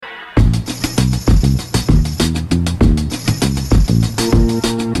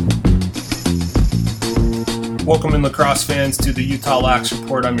Welcome in lacrosse fans to the Utah Lax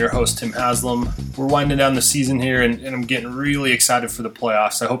Report. I'm your host, Tim Haslam. We're winding down the season here, and I'm getting really excited for the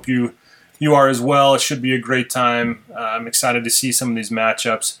playoffs. I hope you are as well. It should be a great time. I'm excited to see some of these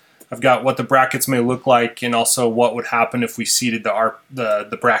matchups. I've got what the brackets may look like and also what would happen if we seeded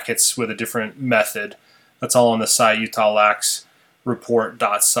the brackets with a different method. That's all on the site,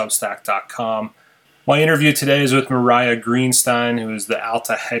 utahlaxreport.substack.com. My interview today is with Mariah Greenstein, who is the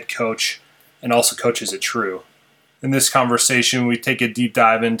Alta head coach and also coaches at True. In this conversation, we take a deep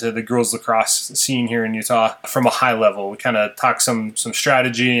dive into the girls lacrosse scene here in Utah from a high level. We kind of talk some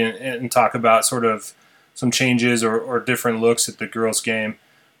strategy and talk about sort of some changes or different looks at the girls game.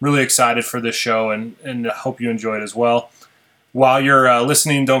 Really excited for this show and I hope you enjoy it as well. While you're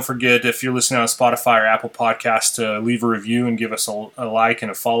listening, don't forget, if you're listening on Spotify or Apple Podcasts, to leave a review and give us a like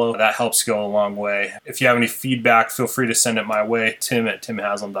and a follow. That helps go a long way. If you have any feedback, feel free to send it my way,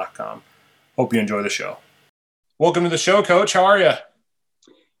 tim@timhaslam.com. Hope you enjoy the show. Welcome to the show, Coach. How are you?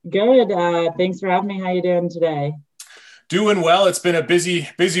 Good. Thanks for having me. How you doing today? Doing well. It's been a busy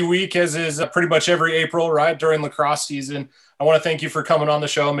week, as is pretty much every April, right, during lacrosse season. I want to thank you for coming on the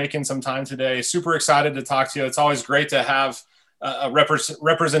show, making some time today. Super excited to talk to you. It's always great to have a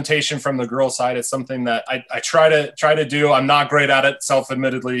representation from the girls' side. It's something that I try to do. I'm not great at it,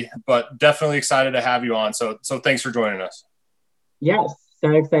 self-admittedly, but definitely excited to have you on. So thanks for joining us. Yes. So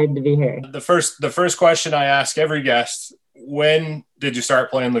excited to be here. The first question I ask every guest: when did you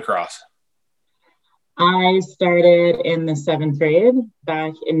start playing lacrosse? I started in the 7th grade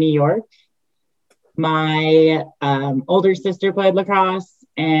back in New York. My older sister played lacrosse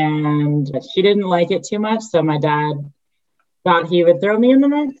and she didn't like it too much. So my dad thought he would throw me in the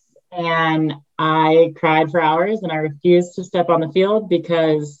mix, and I cried for hours and I refused to step on the field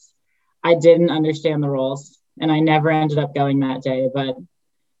because I didn't understand the rules, and I never ended up going that day. But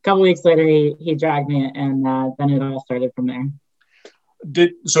a couple weeks later, he dragged me, and then it all started from there.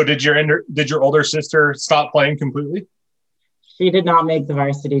 Did your older sister stop playing completely? She did not make the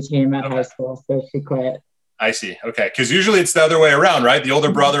varsity team at high school, so she quit. I see. Okay, because usually it's the other way around, right? The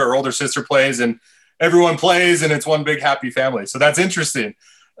older brother or older sister plays, and everyone plays, and it's one big happy family. So that's interesting.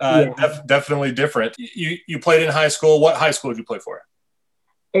 Definitely different. You played in high school. What high school did you play for?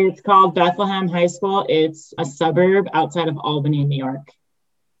 It's called Bethlehem High School. It's a suburb outside of Albany, New York.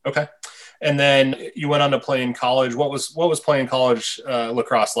 Okay. And then you went on to play in college. What was playing college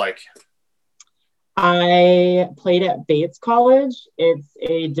lacrosse like? I played at Bates College. It's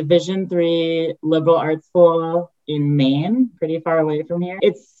a Division III liberal arts school in Maine, pretty far away from here.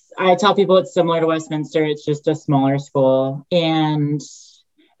 I tell people it's similar to Westminster. It's just a smaller school. And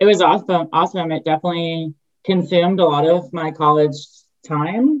it was awesome. It definitely consumed a lot of my college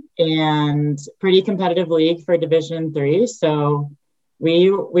time, and pretty competitive league for Division III. So we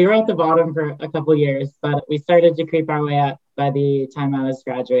were at the bottom for a couple of years, but we started to creep our way up by the time I was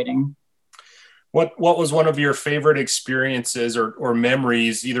graduating. What was one of your favorite experiences or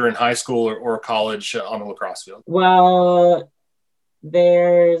memories, either in high school or college, on the lacrosse field? Well,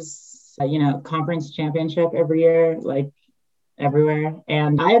 there's conference championship every year, like everywhere.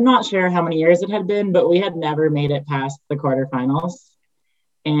 And I am not sure how many years it had been, but we had never made it past the quarterfinals.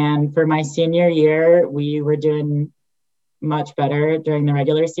 And for my senior year, we were doing much better during the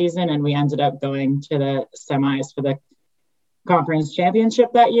regular season, and we ended up going to the semis for the conference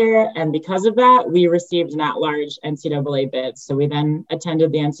championship that year. And because of that, we received an at-large NCAA bid. So we then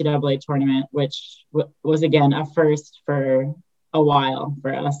attended the NCAA tournament, which was, again, a first for a while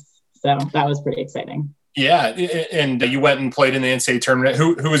for us. So that was pretty exciting. Yeah. And you went and played in the NCAA tournament.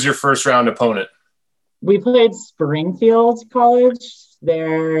 Who was your first round opponent? We played Springfield College.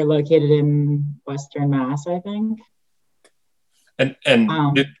 They're located in Western Mass, I think. And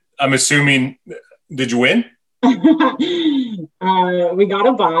I'm assuming, did you win? We got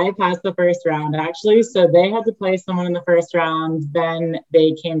a bye past the first round, actually. So they had to play someone in the first round. Then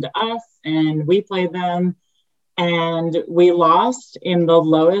they came to us and we played them. And we lost in the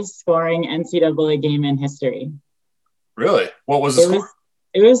lowest scoring NCAA game in history. Really? What was the score?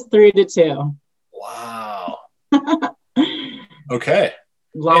 It was 3-2. Wow. Okay.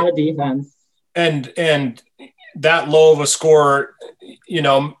 A lot of defense. And that low of a score, in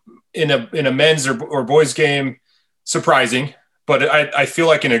a men's or boys game, surprising. But I feel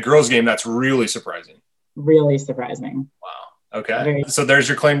like in a girls game, that's really surprising. Really surprising. Wow. Okay. So there's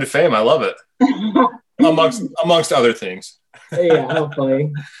your claim to fame. I love it. amongst other things. Yeah,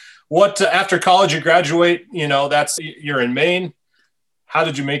 hopefully. What after college you graduate? You're in Maine. How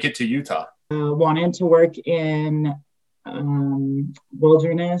did you make it to Utah? Wanted to work in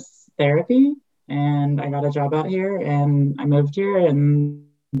wilderness therapy, and I got a job out here, and I moved here, and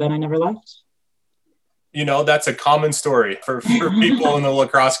then I never left. That's a common story for people in the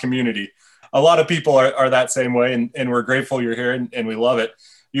lacrosse community. A lot of people are that same way, and we're grateful you're here, and we love it.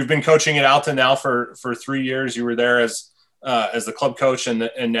 You've been coaching at Alta now for 3 years. You were there as the club coach and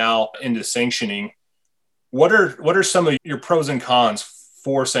now into sanctioning. What are some of your pros and cons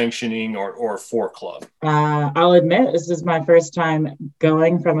for sanctioning or for club? I'll admit this is my first time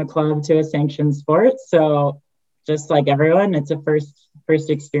going from a club to a sanctioned sport. So just like everyone, it's a first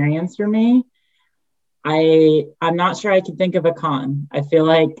experience for me. I'm not sure I can think of a con. I feel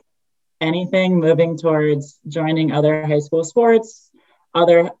like anything moving towards joining other high school sports,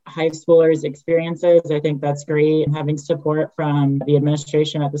 other high schoolers' experiences, I think that's great. Having support from the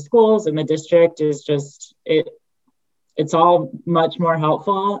administration at the schools and the district is just it's all much more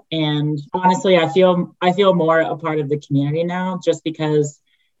helpful. And honestly, I feel more a part of the community now, just because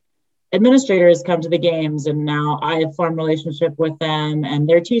administrators come to the games and now I have formed a relationship with them and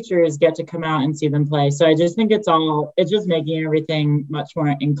their teachers get to come out and see them play. So I just think it's just making everything much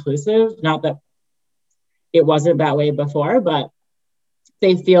more inclusive. Not that it wasn't that way before, but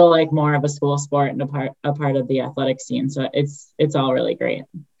they feel like more of a school sport and a part of the athletic scene. So it's all really great.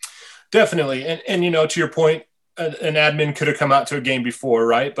 Definitely. And to your point, an admin could have come out to a game before,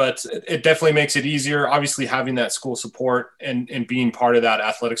 right? But it definitely makes it easier. Obviously, having that school support and being part of that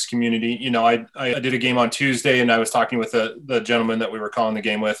athletics community. I did a game on Tuesday, and I was talking with the gentleman that we were calling the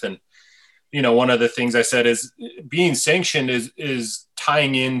game with, and one of the things I said is being sanctioned is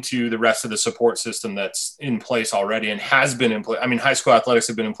tying into the rest of the support system that's in place already and has been in place. I mean, high school athletics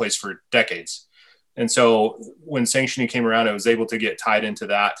have been in place for decades, and so when sanctioning came around, I was able to get tied into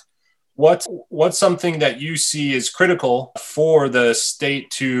that. What's something that you see is critical for the state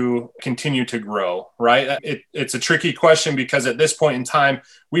to continue to grow, right? It's a tricky question because at this point in time,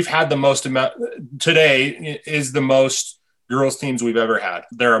 we've had the most amount. Today is the most girls teams we've ever had.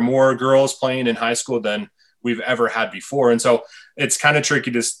 There are more girls playing in high school than we've ever had before. And so it's kind of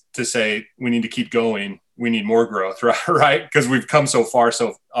tricky to say we need to keep going. We need more growth, right? Because we've come so far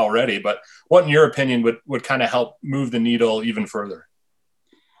so already. But what, in your opinion, would kind of help move the needle even further?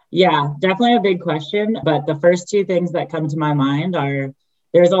 Yeah, definitely a big question. But the first two things that come to my mind are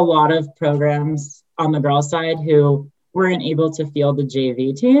there's a lot of programs on the girls' side who weren't able to field the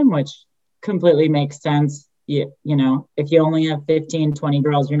JV team, which completely makes sense. If you only have 15, 20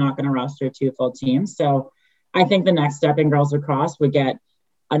 girls, you're not going to roster 2 full teams. So I think the next step in girls lacrosse would get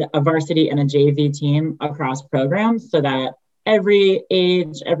a varsity and a JV team across programs so that every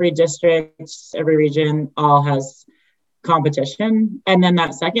age, every district, every region all has competition. And then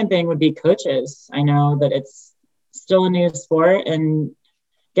that second thing would be coaches. I know that it's still a new sport and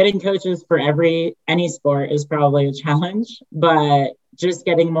getting coaches for any sport is probably a challenge, but just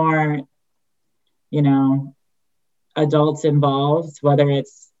getting more, adults involved, whether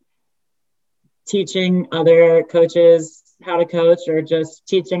it's teaching other coaches how to coach or just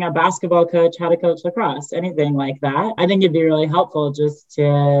teaching a basketball coach how to coach lacrosse, anything like that. I think it'd be really helpful just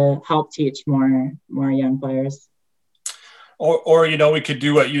to help teach more young players. Or we could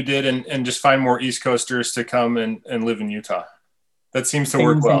do what you did and just find more East Coasters to come and live in Utah. That seems to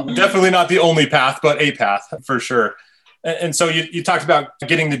work well. Definitely not the only path, but a path for sure. And so you talked about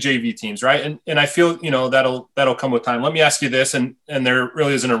getting the JV teams, right? And I feel, that'll come with time. Let me ask you this, and there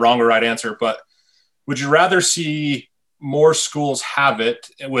really isn't a wrong or right answer, but would you rather see more schools have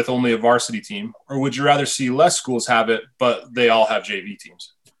it with only a varsity team, or would you rather see less schools have it, but they all have JV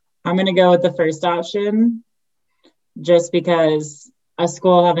teams? I'm going to go with the first option, just because a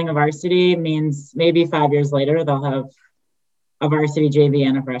school having a varsity means maybe 5 years later they'll have a varsity JV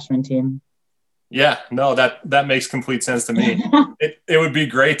and a freshman team. Yeah, no, that makes complete sense to me. It would be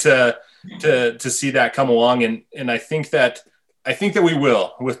great to see that come along, and I think that we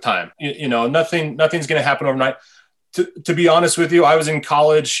will with time. Nothing's going to happen overnight. To be honest with you, I was in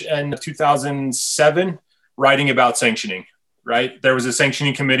college in 2007 writing about sanctioning. Right, there was a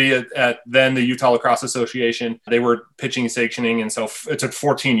sanctioning committee at then the Utah Lacrosse Association. They were pitching sanctioning, and so it took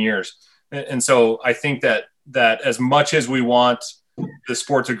 14 years. And so I think that as much as we want the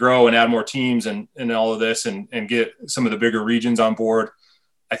sport to grow and add more teams and all of this and get some of the bigger regions on board,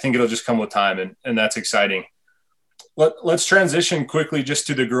 I think it'll just come with time, and that's exciting. Let's transition quickly just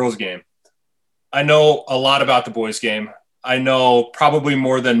to the girls' game. I know a lot about the boys' game. I know probably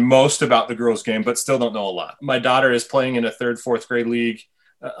more than most about the girls' game, but still don't know a lot. My daughter is playing in a 3rd, 4th grade league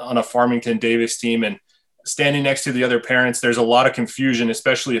on a Farmington Davis team, and standing next to the other parents, there's a lot of confusion,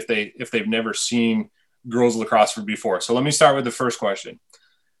 especially if they've never seen girls lacrosse before. So let me start with the first question.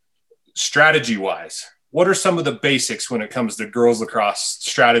 Strategy-wise, what are some of the basics when it comes to girls lacrosse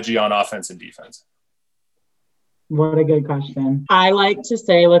strategy on offense and defense? What a good question. I like to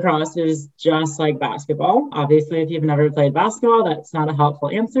say lacrosse is just like basketball. Obviously, if you've never played basketball, that's not a helpful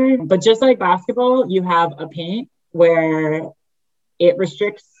answer. But just like basketball, you have a paint where it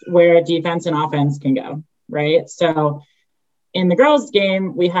restricts where defense and offense can go, right? So in the girls'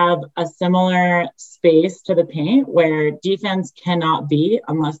 game, we have a similar space to the paint where defense cannot be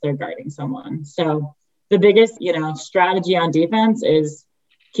unless they're guarding someone. So the biggest, strategy on defense is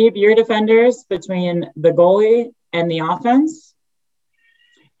keep your defenders between the goalie and the offense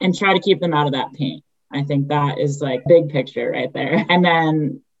and try to keep them out of that paint. I think that is like big picture right there. And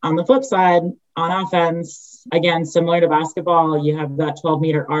then on the flip side, on offense, again, similar to basketball, you have that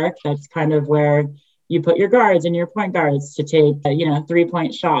 12-meter arc. That's kind of where you put your guards and your point guards to take,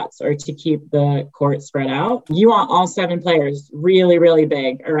 3-point shots or to keep the court spread out. You want all 7 players really, really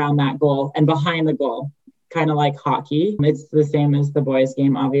big around that goal and behind the goal, kind of like hockey. It's the same as the boys'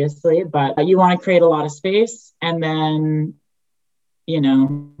 game, obviously, but you want to create a lot of space and then,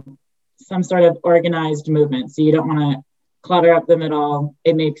 some sort of organized movement. So you don't want to clutter up the middle.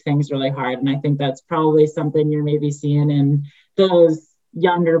 It makes things really hard. And I think that's probably something you're maybe seeing in those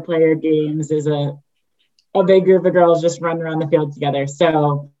younger player games is a big group of girls just running around the field together.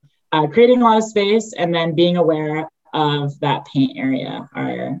 So creating a lot of space and then being aware of that paint area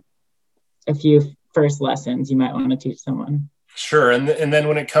are a few first lessons you might want to teach someone. Sure. And then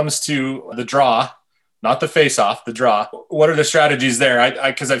when it comes to the draw, not the face off, the draw, what are the strategies there?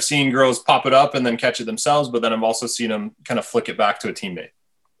 Because I've seen girls pop it up and then catch it themselves, but then I've also seen them kind of flick it back to a teammate.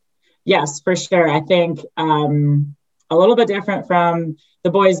 Yes, for sure. I think a little bit different from the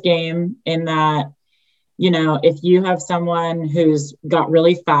boys' game in that, if you have someone who's got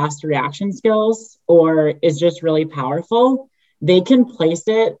really fast reaction skills or is just really powerful, they can place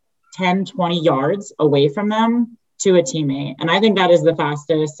it 10, 20 yards away from them to a teammate. And I think that is the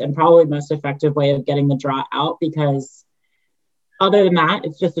fastest and probably most effective way of getting the draw out, because other than that,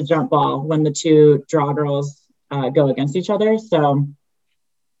 it's just a jump ball when the two draw girls go against each other. So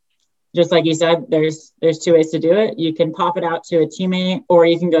just like you said, there's 2 ways to do it. You can pop it out to a teammate or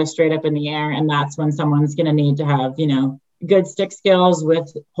you can go straight up in the air. And that's when someone's going to need to have, good stick skills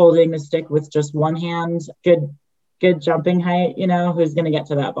with holding the stick with just one hand, good jumping height, who's going to get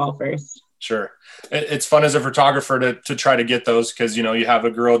to that ball first. Sure. It's fun as a photographer to try to get those because, you have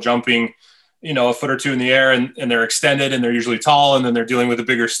a girl jumping, a foot or 2 in the air and they're extended and they're usually tall and then they're dealing with a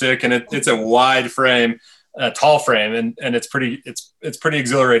bigger stick and it's a wide frame, a tall frame. And it's pretty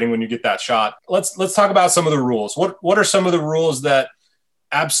exhilarating when you get that shot. Let's talk about some of the rules. What are some of the rules that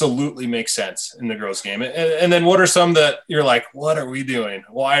absolutely make sense in the girls' game? And then what are some that you're like, what are we doing?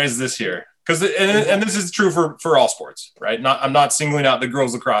 Why is this here? Because and this is true for all sports, right? I'm not singling out the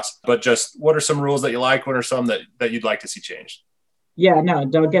girls lacrosse, but just what are some rules that you like? What are some that you'd like to see changed? Yeah, no,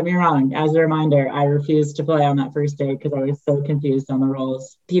 don't get me wrong. As a reminder, I refused to play on that first day because I was so confused on the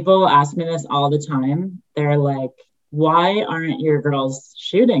rules. People ask me this all the time. They're like, why aren't your girls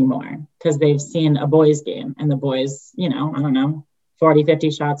shooting more? Because they've seen a boys' game and the boys, I don't know, 40,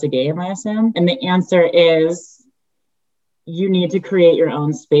 50 shots a game, I assume. And the answer is, you need to create your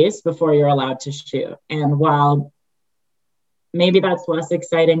own space before you're allowed to shoot. And while maybe that's less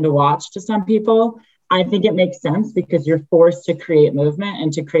exciting to watch to some people, I think it makes sense because you're forced to create movement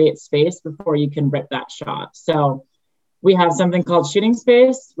and to create space before you can rip that shot. So we have something called shooting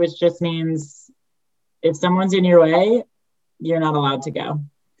space, which just means if someone's in your way, you're not allowed to go.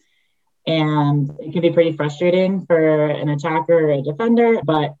 And it can be pretty frustrating for an attacker or a defender,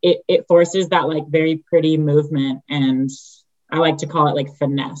 but it forces that like very pretty movement. And I like to call it like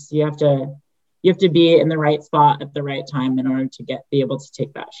finesse. You have to be in the right spot at the right time in order to be able to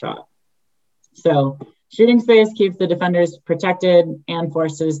take that shot. So shooting space keeps the defenders protected and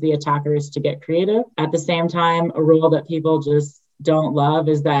forces the attackers to get creative. At the same time, a rule that people just don't love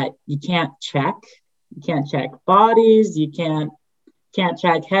is that you can't check. You can't check bodies. You can't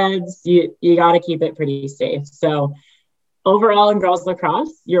check heads. You got to keep it pretty safe. So overall in girls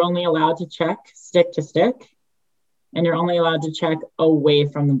lacrosse, you're only allowed to check stick to stick, and you're only allowed to check away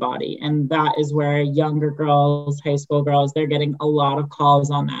from the body. And that is where younger girls, high school girls, they're getting a lot of calls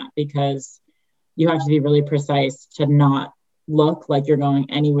on that because you have to be really precise to not look like you're going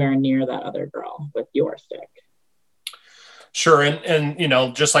anywhere near that other girl with your stick. Sure. And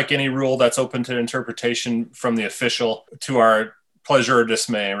just like any rule that's open to interpretation from the official to our pleasure or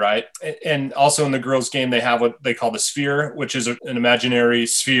dismay, right? And also in the girls' game, they have what they call the sphere, which is an imaginary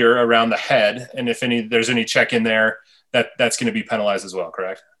sphere around the head. And if there's any check in there, that's going to be penalized as well,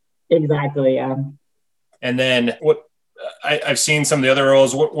 correct? Exactly, yeah. And then what I've seen some of the other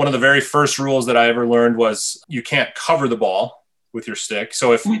rules. One of the very first rules that I ever learned was you can't cover the ball. with your stick.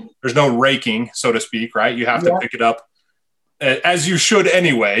 So if there's no raking, so to speak, right, you have to pick it up as you should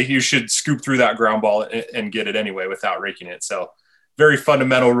anyway. You should scoop through that ground ball and get it anyway without raking it. So very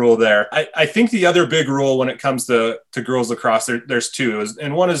fundamental rule there. I think the other big rule when it comes to girls lacrosse, there's two.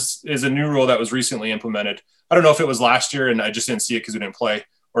 And one is a new rule that was recently implemented. I don't know if it was last year and I just didn't see it because we didn't play,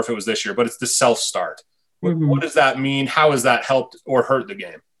 or if it was this year, but it's the self-start. What does that mean? How has that helped or hurt the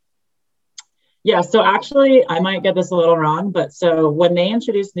game? Yeah, so actually, I might get this a little wrong, but so when they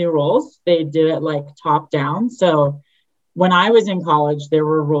introduced new rules, they did it like top down. So when I was in college, there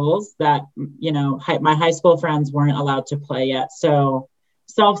were rules that, my high school friends weren't allowed to play yet. So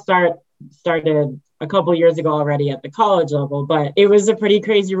self-start started a couple years ago already at the college level, but it was a pretty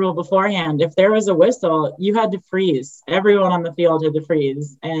crazy rule beforehand. If there was a whistle, you had to freeze. Everyone on the field had to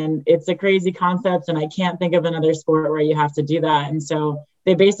freeze. And it's a crazy concept. And I can't think of another sport where you have to do that. And so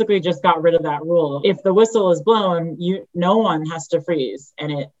they basically just got rid of that rule. If the whistle is blown, no one has to freeze.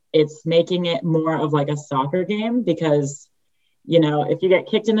 And it's making it more of like a soccer game because, if you get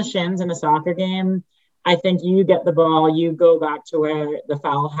kicked in the shins in a soccer game, I think you get the ball, you go back to where the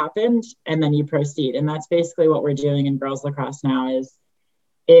foul happened, and then you proceed. And that's basically what we're doing in girls lacrosse now is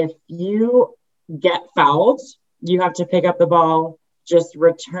if you get fouled, you have to pick up the ball, just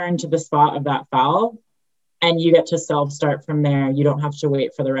return to the spot of that foul, and you get to self-start from there. You don't have to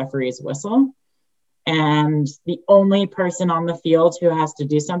wait for the referee's whistle. And the only person on the field who has to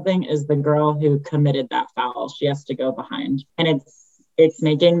do something is the girl who committed that foul. She has to go behind. And it's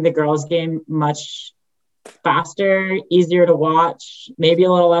making the girls' game much faster, easier to watch, maybe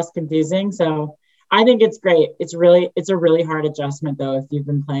a little less confusing. So I think it's great. It's a really hard adjustment though, if you've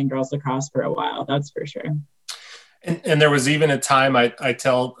been playing girls lacrosse for a while, that's for sure. And there was even a time I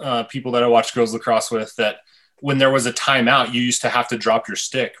tell people that I watch girls lacrosse with that when there was a timeout, you used to have to drop your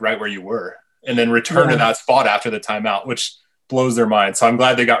stick right where you were and then return to that spot after the timeout, which blows their mind. So I'm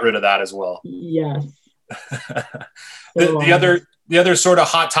glad they got rid of that as well. Yes. The other sort of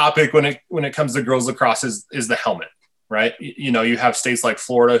hot topic when it comes to girls lacrosse is the helmet, right? You have states like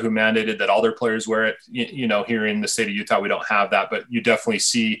Florida who mandated that all their players wear it. Here in the state of Utah, we don't have that, but you definitely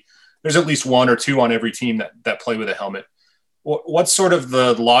see there's at least one or two on every team that play with a helmet. What's sort of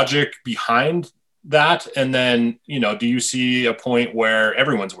the logic behind that? And then, do you see a point where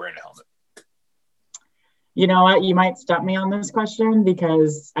everyone's wearing a helmet? You know what? You might stop me on this question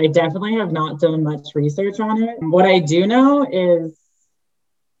because I definitely have not done much research on it. What I do know is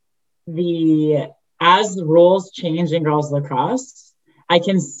as the rules change in girls lacrosse, I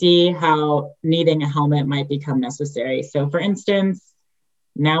can see how needing a helmet might become necessary. So for instance,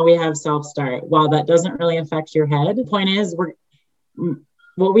 now we have self-start. While that doesn't really affect your head, the point is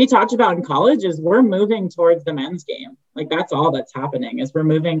what we talked about in college is we're moving towards the men's game. Like that's all that's happening is we're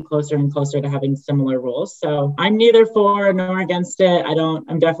moving closer and closer to having similar rules. So I'm neither for nor against it.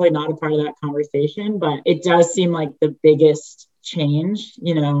 I'm definitely not a part of that conversation, but it does seem like the biggest change,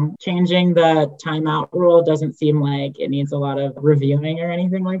 changing the timeout rule doesn't seem like it needs a lot of reviewing or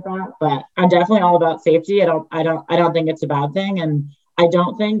anything like that, but I'm definitely all about safety. I don't think it's a bad thing. And I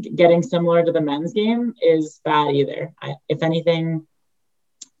don't think getting similar to the men's game is bad either. If anything,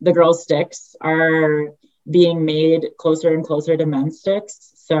 the girls' sticks are being made closer and closer to men's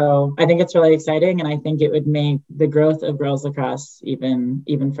sticks. So I think it's really exciting. And I think it would make the growth of girls lacrosse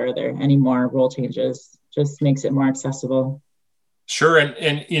even further. Any more rule changes just makes it more accessible. Sure.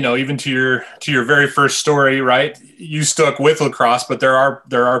 And even to your very first story, right? You stuck with lacrosse, but there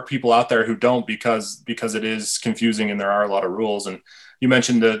are people out there who don't because it is confusing and there are a lot of rules. And you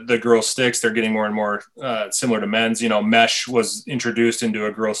mentioned the girl sticks, they're getting more and more similar to men's. Mesh was introduced into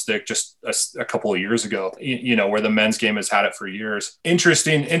a girl stick just a couple of years ago, where the men's game has had it for years.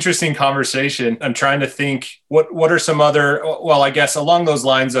 Interesting conversation. I'm trying to think what are some other, well, I guess along those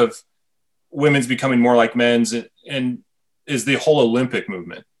lines of women's becoming more like men's and is the whole Olympic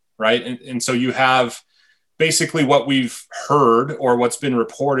movement, right? And so you have basically what we've heard or what's been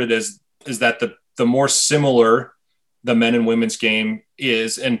reported is that the more similar the men and women's game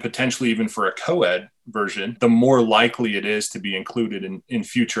is, and potentially even for a co-ed version, the more likely it is to be included in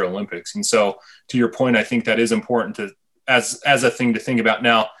future Olympics. And so to your point, I think that is important to, as a thing to think about.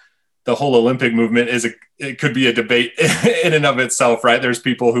 Now, the whole Olympic movement it could be a debate in and of itself, right? There's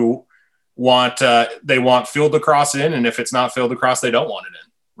people who they want field lacrosse in, and if it's not field lacrosse, they don't want it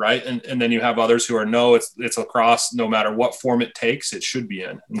in, right? And then you have others who are, no, it's lacrosse, no matter what form it takes, it should be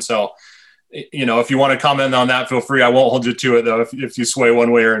in. And so, if you want to comment on that, feel free. I won't hold you to it though, if you sway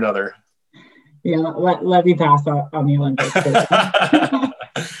one way or another. Yeah, let me pass on the Olympics.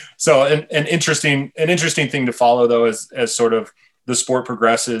 So an interesting thing to follow though, as sort of the sport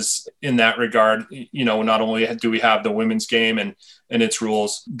progresses in that regard. Not only do we have the women's game and its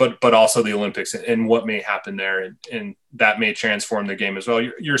rules, but also the Olympics and what may happen there. And that may transform the game as well.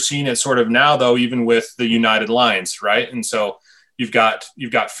 You're seeing it sort of now, though, even with the United Lines, right? And so you've got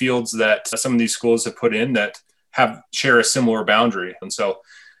fields that some of these schools have put in that share a similar boundary. And so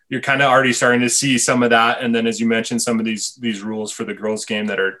you're kind of already starting to see some of that. And then, as you mentioned, some of these rules for the girls' game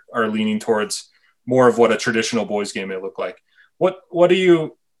that are leaning towards more of what a traditional boys' game may look like. What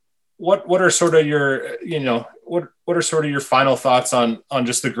are sort of your, what are sort of your final thoughts on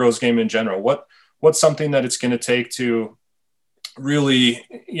just the girls' game in general? What's something that it's going to take to really,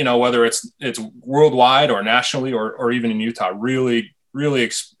 whether it's worldwide or nationally or even in Utah, really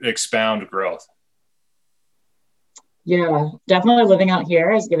expound growth? Yeah, definitely living out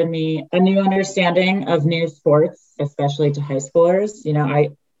here has given me a new understanding of new sports, especially to high schoolers.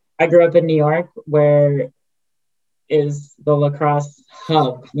 I grew up in New York, where is the lacrosse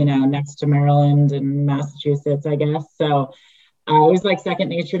hub, next to Maryland and Massachusetts, I guess. So it was like second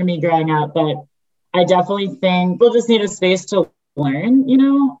nature to me growing up, but I definitely think we'll just need a space to learn.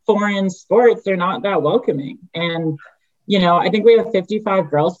 Foreign sports are not that welcoming. And I think we have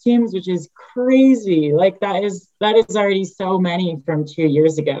 55 girls teams, which is crazy. Like that is already so many from 2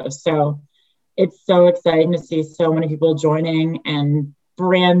 years ago. So it's so exciting to see so many people joining and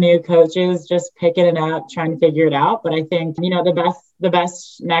brand new coaches just picking it up, trying to figure it out. But I think, the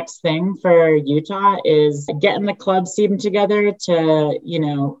best next thing for Utah is getting the clubs team together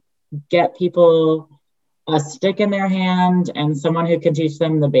to, get people a stick in their hand and someone who can teach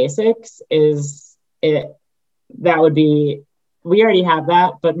them the basics that would be, we already have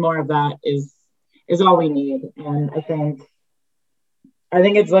that, but more of that is all we need. And I think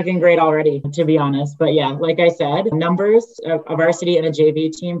it's looking great already, to be honest. But yeah, like I said, numbers of varsity and a JV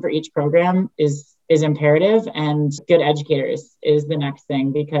team for each program is imperative, and good educators is the next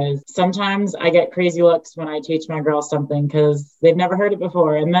thing, because sometimes I get crazy looks when I teach my girls something because they've never heard it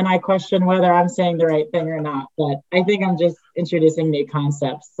before. And then I question whether I'm saying the right thing or not. But I think I'm just introducing new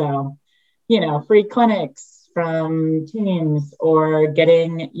concepts. So, free clinics from teams, or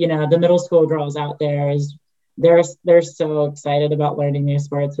getting, the middle school girls out there they're so excited about learning new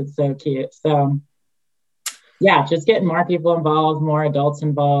sports. It's so cute. So yeah, just getting more people involved, more adults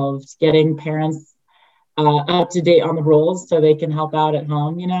involved, getting parents up to date on the rules so they can help out at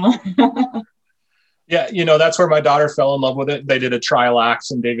home, Yeah, that's where my daughter fell in love with it. They did a trial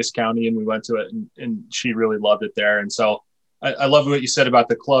acts in Davis County, and we went to it, and she really loved it there. And so I love what you said about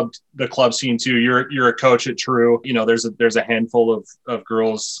the club scene too. You're a coach at True. There's a handful of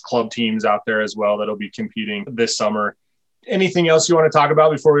girls club teams out there as well that'll be competing this summer. Anything else you want to talk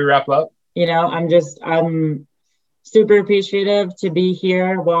about before we wrap up? I'm super appreciative to be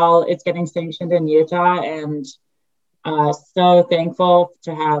here while it's getting sanctioned in Utah, and so thankful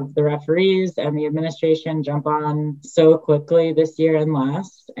to have the referees and the administration jump on so quickly this year and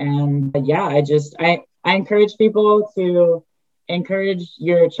last. And yeah, I encourage people to encourage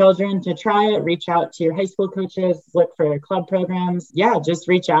your children to try it. Reach out to your high school coaches, look for club programs. Yeah, just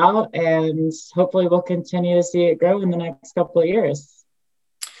reach out, and hopefully we'll continue to see it grow in the next couple of years.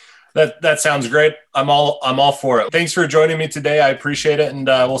 That sounds great. I'm all for it. Thanks for joining me today. I appreciate it, and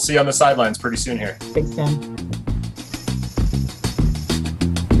we'll see you on the sidelines pretty soon here. Thanks, Tim.